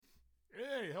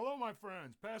my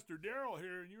friends. Pastor Daryl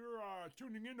here, and you're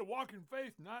tuning in to Walk in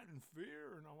Faith, Not in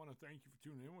Fear. And I want to thank you for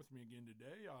tuning in with me again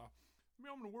today. I'm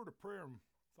in a word of prayer and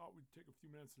thought we'd take a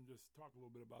few minutes and just talk a little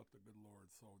bit about the good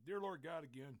Lord. So, dear Lord God,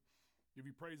 again, give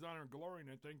you praise, honor, and glory, and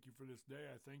I thank you for this day.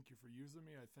 I thank you for using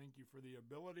me. I thank you for the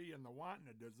ability and the want and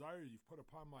the desire you've put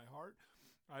upon my heart.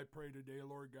 I pray today,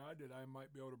 Lord God, that I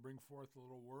might be able to bring forth a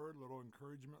little word, a little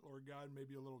encouragement, Lord God,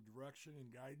 maybe a little direction and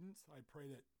guidance. I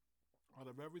pray that out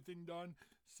of everything done,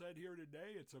 said here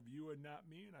today, it's of you and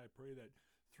not me, and I pray that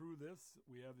through this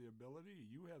we have the ability,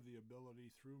 you have the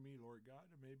ability through me, Lord God,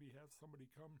 to maybe have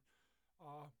somebody come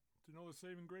to know the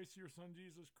saving grace of your Son,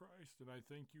 Jesus Christ, and I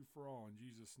thank you for all in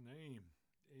Jesus' name.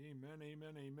 Amen,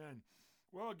 amen, amen.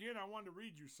 Well, again, I wanted to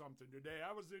read you something today.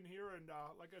 I was in here, and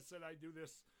like I said, I do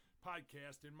this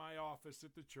podcast in my office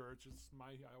at the church. It's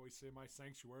I always say my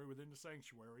sanctuary within the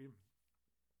sanctuary.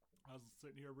 I was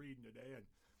sitting here reading today, and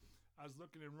I was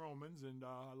looking in Romans, and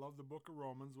I love the book of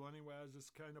Romans. Well, anyway, I was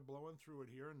just kind of blowing through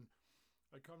it here, and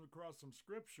I come across some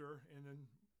scripture, and then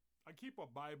I keep a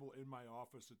Bible in my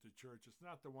office at the church. It's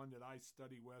not the one that I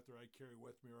study with or I carry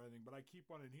with me or anything, but I keep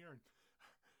one in here, and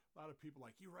a lot of people are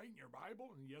like, you write in your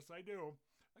Bible? And yes, I do.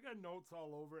 I got notes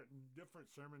all over it and different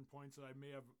sermon points that I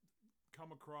may have come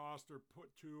across or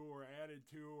put to or added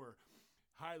to or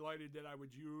highlighted that I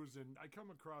would use, and I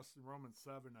come across in Romans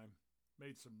 7, I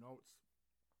made some notes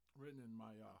written in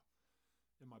my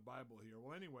Bible here.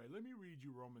 Well, anyway, let me read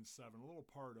you Romans 7, a little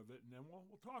part of it, and then we'll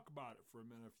talk about it for a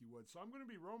minute, if you would. So I'm going to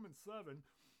be Romans 7.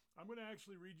 I'm going to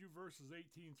actually read you verses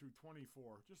 18 through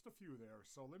 24, just a few there.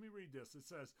 So let me read this. It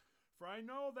says, "For I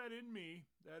know that in me,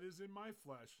 that is in my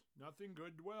flesh, nothing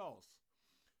good dwells.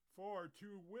 For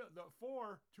to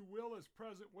will is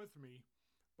present with me,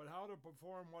 but how to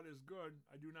perform what is good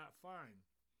I do not find.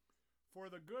 For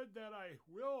the good that I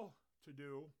will to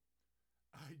do,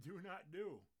 I do not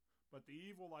do, but the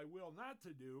evil I will not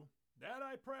to do, that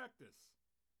I practice.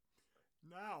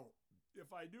 Now,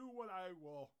 if I do what I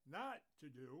will not to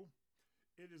do,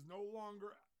 it is no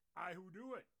longer I who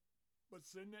do it, but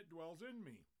sin that dwells in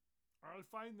me. I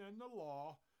find then the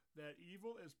law that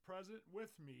evil is present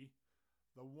with me,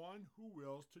 the one who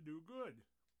wills to do good.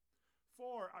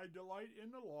 For I delight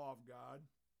in the law of God,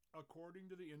 according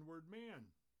to the inward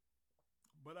man.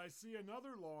 But I see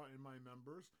another law in my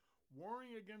members,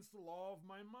 warring against the law of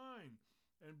my mind,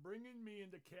 and bringing me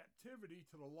into captivity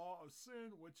to the law of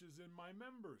sin which is in my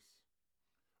members.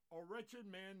 O wretched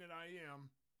man that I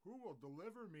am, who will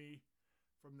deliver me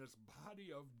from this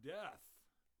body of death?"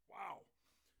 Wow.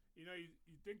 You know,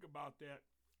 you think about that.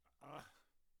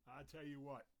 I tell you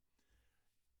what,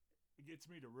 it gets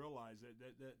me to realize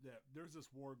that there's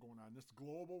this war going on, this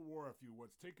global war, if you would.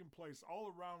 It's taking place all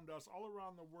around us, all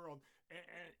around the world,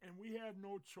 and we have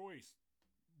no choice.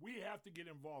 We have to get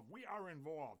involved. We are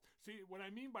involved. See, what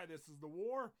I mean by this is the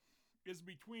war is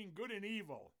between good and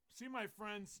evil. See, my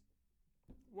friends,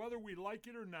 whether we like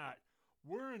it or not,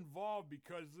 we're involved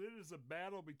because it is a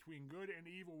battle between good and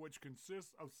evil, which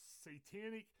consists of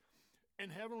satanic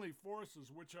and heavenly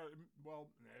forces, which are, well,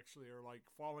 actually are like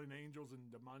fallen angels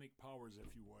and demonic powers,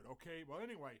 if you would. Okay, well,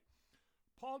 anyway,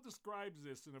 Paul describes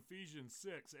this in Ephesians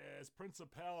 6 as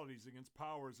principalities against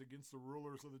powers, against the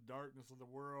rulers of the darkness of the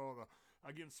world,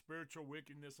 against spiritual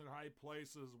wickedness in high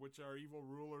places, which are evil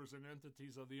rulers and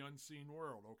entities of the unseen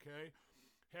world, okay?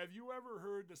 Have you ever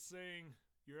heard the saying,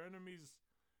 your enemies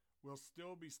will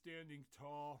still be standing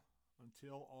tall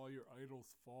until all your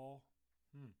idols fall?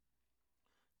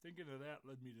 Thinking of that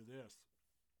led me to this.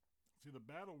 See, the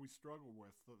battle we struggle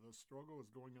with, the struggle is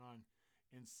going on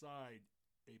inside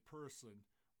a person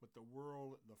with the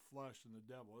world, the flesh, and the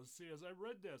devil. See, as I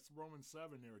read this, Romans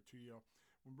 7 there to you,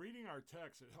 when reading our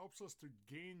text, it helps us to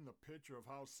gain the picture of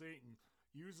how Satan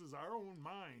uses our own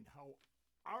mind, how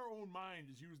our own mind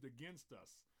is used against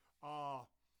us.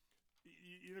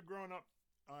 You know, growing up,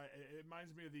 it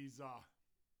reminds me of these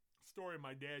story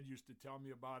my dad used to tell me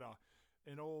about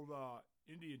an old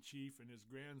Indian chief and his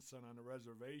grandson on a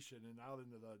reservation, and out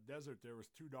into the desert there was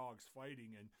two dogs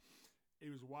fighting, and he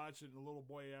was watching, and the little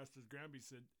boy asked his grandpa, he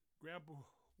said, "Grandpa,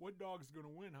 what dog's going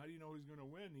to win? How do you know who's going to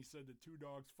win?" He said, "The two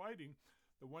dogs fighting,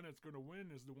 the one that's going to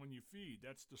win is the one you feed.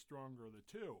 That's the stronger of the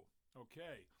two."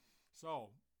 Okay, so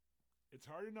it's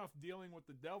hard enough dealing with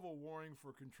the devil warring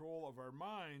for control of our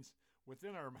minds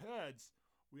within our heads.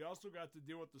 We also got to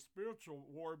deal with the spiritual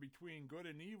war between good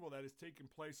and evil that is taking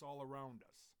place all around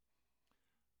us.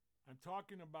 I'm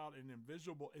talking about an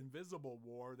invisible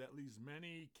war that leaves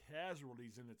many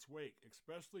casualties in its wake,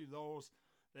 especially those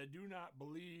that do not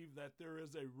believe that there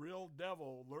is a real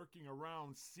devil lurking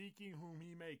around seeking whom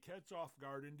he may catch off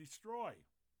guard and destroy.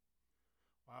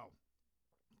 Wow.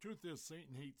 Truth is,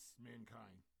 Satan hates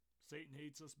mankind. Satan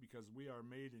hates us because we are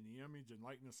made in the image and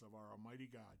likeness of our Almighty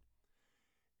God.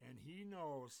 And he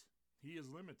knows he is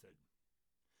limited.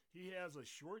 He has a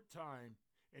short time,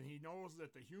 and he knows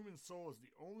that the human soul is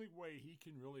the only way he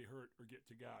can really hurt or get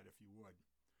to God, if you would.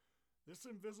 This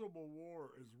invisible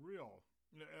war is real.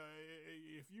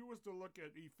 If you was to look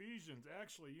at Ephesians,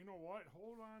 actually, you know what?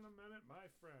 Hold on a minute, my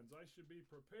friends. I should be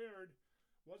prepared.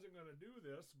 Wasn't going to do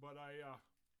this, but I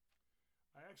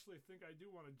actually think I do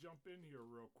want to jump in here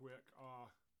real quick.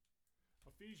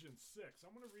 Ephesians 6.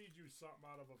 I'm going to read you something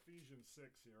out of Ephesians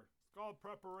 6 here. It's called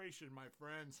preparation, my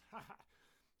friends.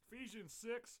 Ephesians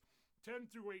 6,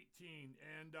 10 through 18.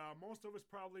 And most of us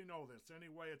probably know this.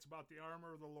 Anyway, it's about the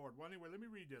armor of the Lord. Well, anyway, let me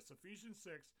read this. Ephesians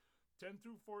 6, 10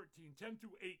 through 14, 10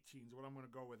 through 18 is what I'm going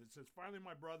to go with. It says, "Finally,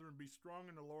 my brethren, be strong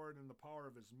in the Lord and the power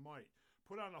of his might.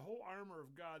 Put on the whole armor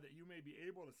of God that you may be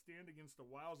able to stand against the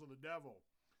wiles of the devil.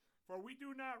 For we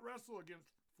do not wrestle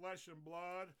against flesh and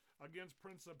blood, against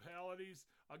principalities,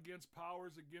 against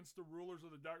powers, against the rulers of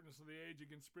the darkness of the age,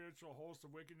 against spiritual hosts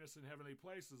of wickedness in heavenly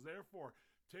places. Therefore,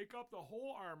 take up the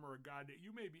whole armor of God, that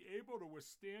you may be able to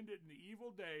withstand it in the evil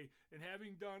day, and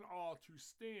having done all, to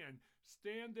stand.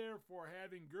 Stand therefore,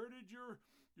 having girded your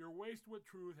waist with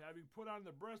truth, having put on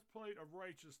the breastplate of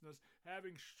righteousness,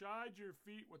 having shod your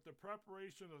feet with the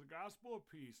preparation of the gospel of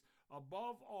peace,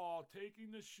 above all,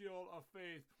 taking the shield of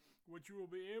faith, which you will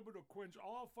be able to quench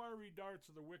all fiery darts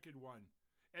of the wicked one.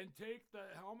 And take the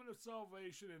helmet of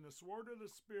salvation and the sword of the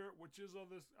Spirit, which is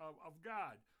of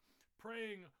God,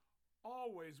 praying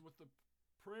always with the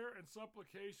prayer and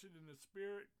supplication in the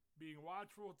Spirit, being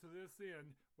watchful to this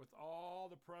end with all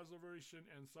the preservation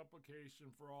and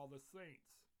supplication for all the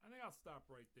saints." I think I'll stop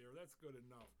right there. That's good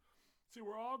enough. See,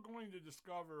 we're all going to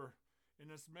discover in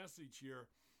this message here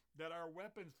that our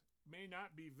weapons may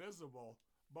not be visible,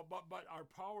 but are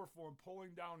powerful in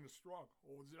pulling down the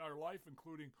strongholds in our life,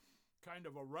 including kind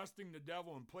of arresting the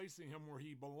devil and placing him where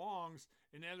he belongs,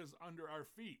 and that is under our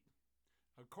feet.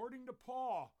 According to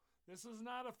Paul, this is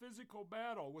not a physical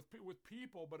battle with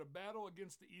people, but a battle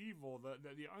against the evil,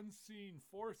 the unseen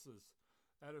forces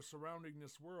that are surrounding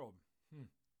this world.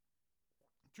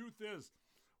 Truth is,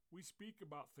 we speak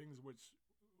about things which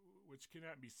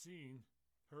cannot be seen,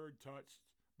 heard, touched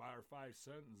by our five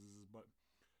senses, but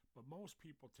most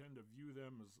people tend to view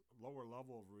them as lower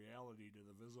level of reality to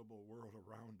the visible world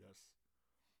around us.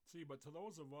 See, but to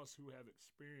those of us who have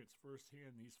experienced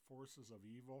firsthand these forces of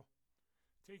evil,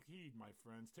 take heed, my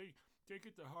friends. Take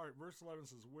it to heart. Verse 11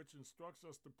 says, "Which instructs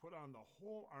us to put on the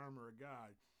whole armor of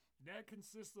God." That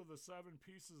consists of the 7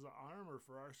 pieces of armor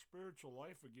for our spiritual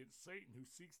life against Satan, who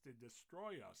seeks to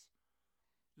destroy us.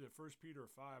 In 1 Peter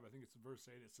 5, I think it's verse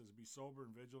 8, it says, "Be sober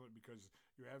and vigilant, because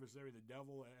your adversary, the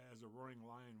devil, as a roaring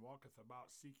lion, walketh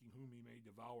about seeking whom he may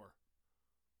devour."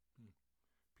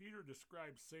 Peter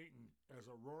describes Satan as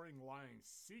a roaring lion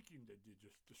seeking to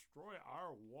just destroy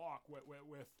our walk with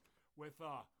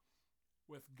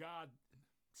God.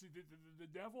 See, the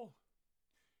devil,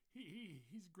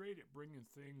 he's great at bringing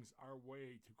things our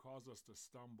way to cause us to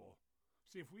stumble.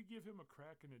 See, if we give him a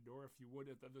crack in the door, if you would,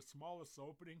 at the smallest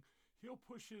opening, he'll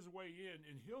push his way in,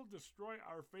 and he'll destroy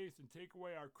our faith and take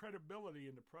away our credibility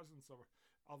in the presence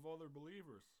of other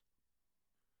believers.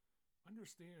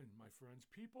 Understand, my friends,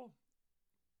 people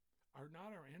are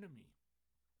not our enemy.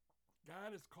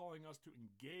 God is calling us to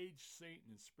engage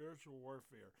Satan in spiritual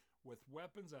warfare with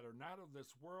weapons that are not of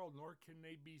this world, nor can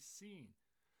they be seen.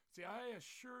 See, I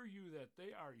assure you that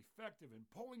they are effective in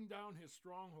pulling down his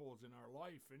strongholds in our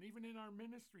life and even in our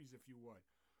ministries, if you would.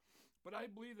 But I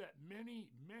believe that many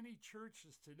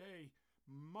churches today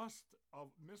must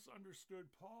have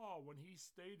misunderstood Paul when he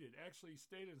stated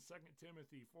in 2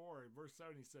 Timothy 4, verse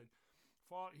 7, he said,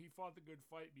 he fought the good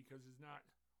fight because he's not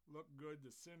looked good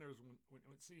to sinners.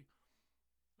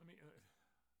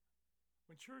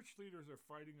 When church leaders are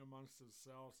fighting amongst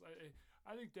themselves,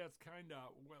 I think that's kind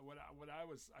of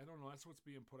I don't know, that's what's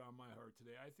being put on my heart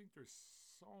today. I think there's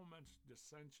so much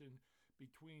dissension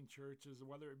between churches,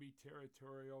 whether it be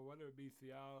territorial, whether it be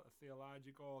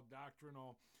theological,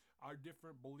 doctrinal, our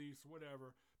different beliefs,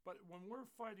 whatever. But when we're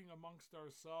fighting amongst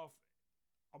ourselves,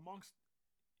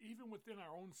 even within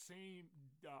our own same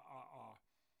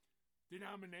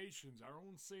denominations, our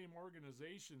own same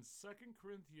organizations, 2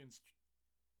 Corinthians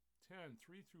 10,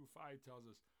 3 through 5 tells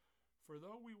us, "For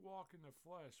though we walk in the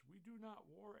flesh, we do not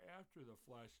war after the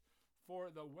flesh. For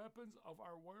the weapons of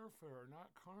our warfare are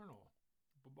not carnal,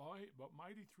 but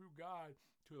mighty through God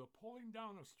to the pulling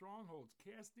down of strongholds,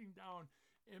 casting down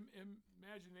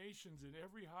imaginations and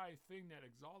every high thing that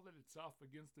exalted itself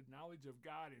against the knowledge of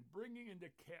God, and bringing into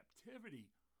captivity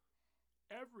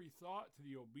every thought to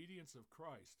the obedience of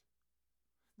Christ."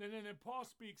 Then Paul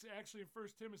speaks actually in 1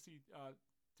 Timothy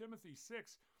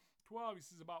 6:12. He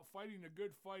says about fighting the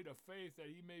good fight of faith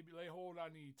that he may lay hold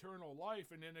on the eternal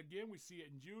life. And then again we see it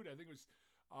in Jude. I think it was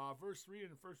verse 3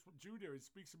 in 1 Jude. It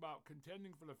speaks about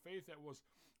contending for the faith that was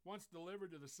once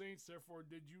delivered to the saints. Therefore,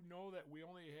 did you know that we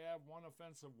only have one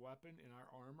offensive weapon in our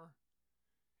armor?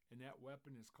 And that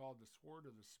weapon is called the sword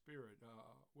of the Spirit,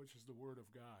 which is the Word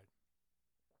of God.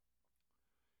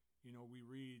 You know, we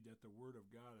read that the Word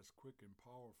of God is quick and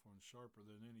powerful and sharper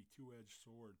than any two-edged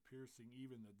sword, piercing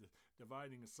even the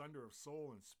dividing asunder of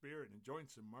soul and spirit and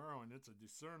joints and marrow, and it's a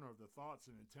discerner of the thoughts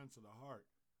and intents of the heart.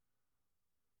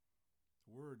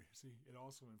 The Word, see, it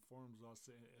also informs us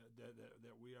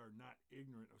that we are not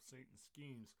ignorant of Satan's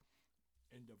schemes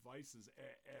and devices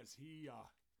as he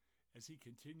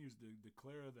continues to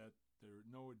declare that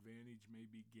no advantage may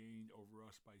be gained over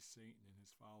us by Satan and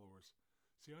his followers.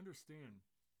 See, understand,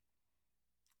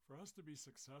 for us to be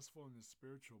successful in this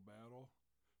spiritual battle,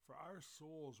 for our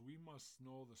souls, we must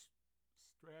know the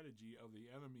strategy of the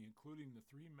enemy, including the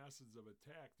three methods of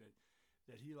attack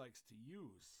that he likes to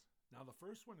use. Now, the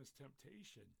first one is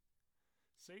temptation.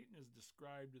 Satan is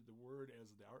described in the Word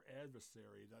as our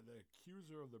adversary, the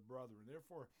accuser of the brethren.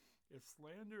 Therefore, if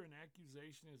slander and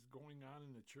accusation is going on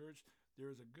in the church, there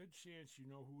is a good chance you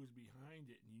know who is behind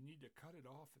it, and you need to cut it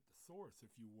off at the source,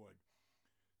 if you would.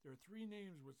 There are three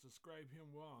names which describe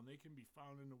him well, and they can be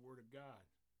found in the Word of God.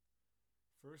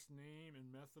 First name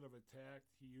and method of attack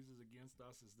he uses against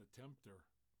us is the tempter.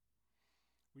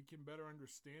 We can better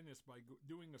understand this by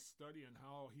doing a study on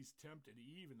how he's tempted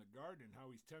Eve in the garden, and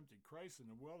how he's tempted Christ in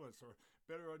the wilderness, or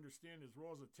better understand his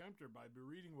role as a tempter by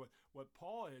reading what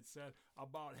Paul had said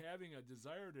about having a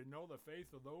desire to know the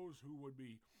faith of those who would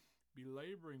be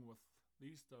laboring with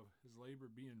least of his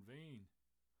labor be in vain.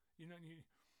 You know,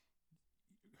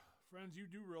 friends,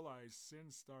 you do realize sin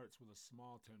starts with a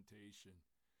small temptation,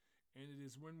 and it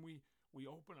is when we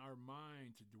open our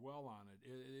mind to dwell on it.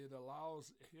 It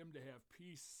allows him to have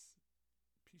peace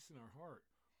in our heart.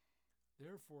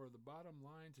 Therefore, the bottom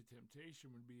line to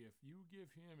temptation would be if you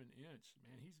give him an inch,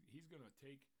 man, he's going to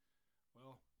take,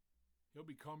 well, he'll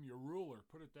become your ruler,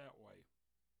 put it that way.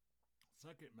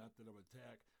 Second method of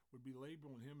attack would be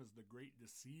labeling him as the great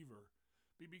deceiver,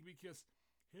 because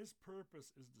his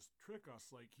purpose is to trick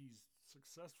us like he's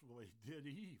successfully did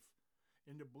Eve,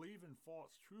 and to believe in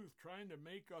false truth, trying to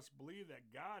make us believe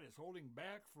that God is holding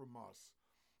back from us.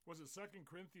 Was it 2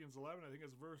 Corinthians 11, I think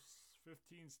it's verse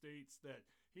 15, states that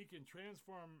he can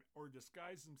transform or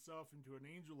disguise himself into an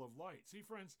angel of light. See,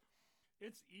 friends,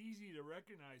 it's easy to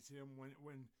recognize him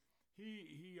when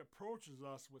he approaches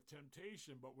us with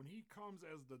temptation, but when he comes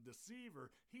as the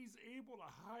deceiver, he's able to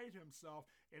hide himself,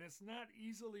 and it's not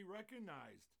easily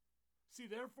recognized. See,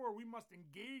 therefore, we must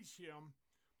engage him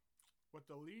with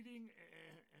the leading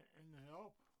and the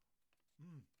help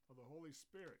of the Holy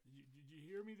Spirit. Did you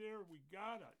hear me there? We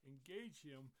gotta engage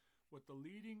him with the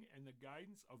leading and the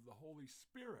guidance of the Holy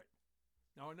Spirit.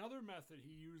 Now, another method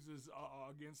he uses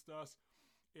against us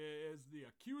is the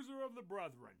accuser of the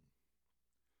brethren.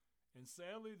 And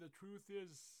sadly, the truth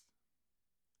is,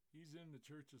 he's in the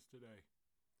churches today.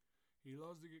 He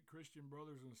loves to get Christian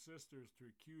brothers and sisters to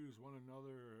accuse one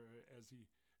another as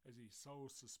he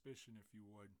sows suspicion, if you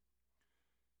would.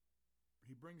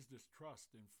 He brings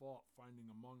distrust and fault finding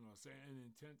among us, and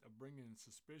intent of bringing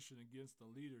suspicion against the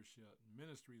leadership,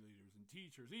 ministry leaders and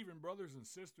teachers, even brothers and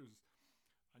sisters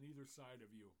on either side of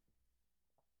you.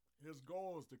 His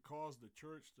goal is to cause the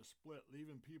church to split,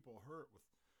 leaving people hurt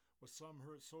with some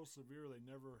hurt so severe they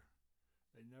never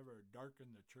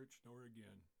darken the church nor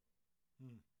again.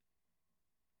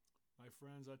 My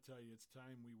friends, I tell you, it's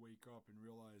time we wake up and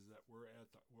realize that we're at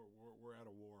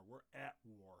a war. We're at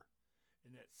war.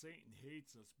 And that Satan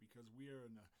hates us because we are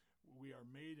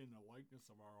made in the likeness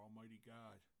of our Almighty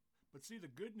God. But see, the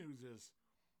good news is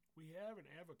we have an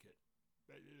advocate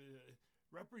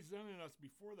representing us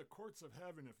before the courts of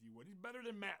heaven, if you would. He's better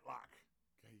than Matlock.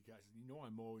 Okay, you guys, you know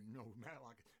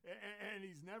Matlock. And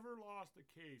he's never lost a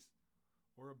case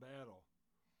or a battle.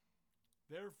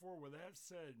 Therefore, with that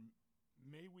said,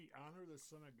 may we honor the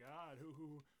Son of God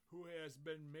who has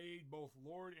been made both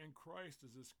Lord and Christ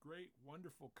as this great,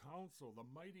 wonderful counsel, the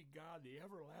mighty God, the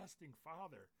everlasting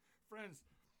Father. Friends,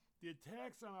 the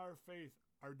attacks on our faith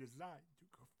are designed to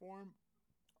conform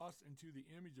us into the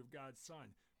image of God's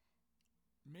Son,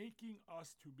 making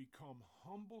us to become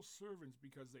humble servants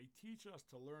because they teach us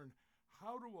to learn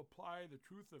how to apply the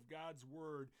truth of God's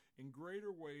Word in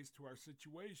greater ways to our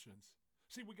situations.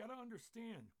 See, we got to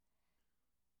understand,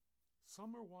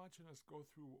 some are watching us go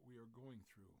through what we are going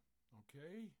through,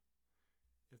 okay?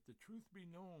 If the truth be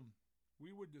known, we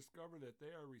would discover that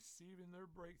they are receiving their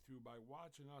breakthrough by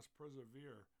watching us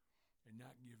persevere and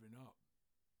not giving up.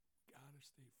 We got to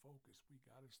stay focused. We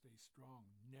got to stay strong.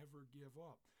 Never give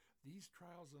up. These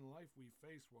trials in life we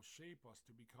face will shape us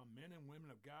to become men and women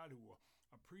of God who will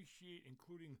appreciate,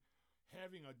 including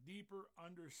having a deeper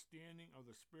understanding of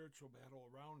the spiritual battle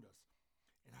around us.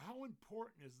 And how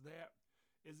important is that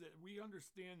we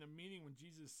understand the meaning when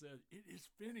Jesus said, "It is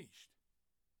finished."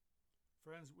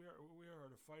 Friends, we are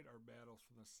to fight our battles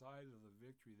from the side of the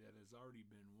victory that has already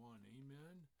been won.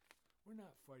 Amen? We're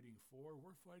not fighting for,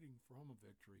 we're fighting from a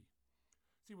victory.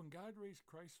 See, when God raised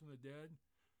Christ from the dead,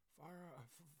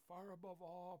 far above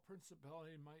all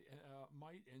principality,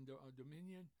 might and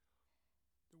dominion,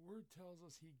 the Word tells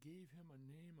us He gave Him a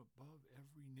name above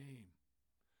every name.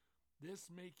 This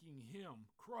making Him,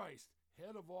 Christ,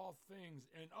 head of all things,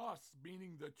 and us,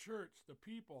 meaning the church, the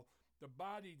people, the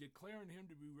body, declaring Him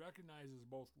to be recognized as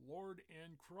both Lord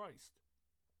and Christ.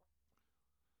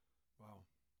 Wow.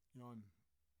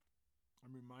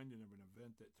 I'm reminded of an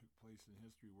event that took place in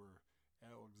history where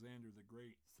Alexander the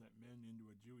Great sent men into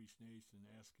a Jewish nation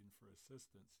asking for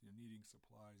assistance, needing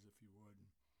supplies, if you would,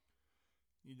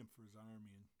 need them for his army.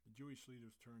 And the Jewish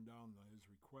leaders turned down his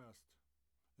request.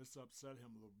 This upset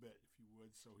him a little bit, if you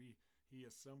would, so he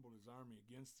assembled his army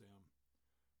against them.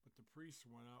 But the priests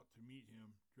went out to meet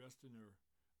him, dressed in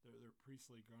their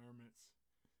priestly garments.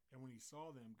 And when he saw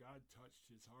them, God touched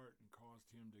his heart and caused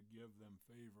him to give them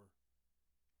favor.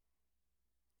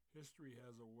 History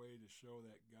has a way to show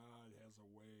that God has a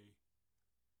way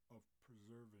of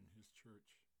preserving His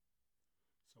church.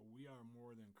 So we are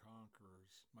more than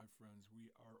conquerors, my friends.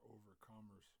 We are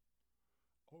overcomers.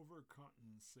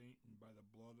 Overcoming Satan by the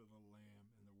blood of the Lamb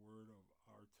and the word of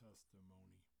our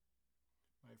testimony.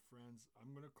 My friends,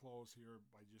 I'm going to close here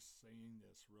by just saying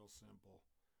this real simple.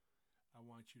 I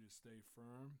want you to stay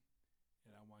firm,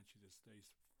 and I want you to stay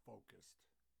focused.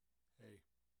 Hey,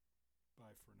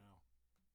 bye for now.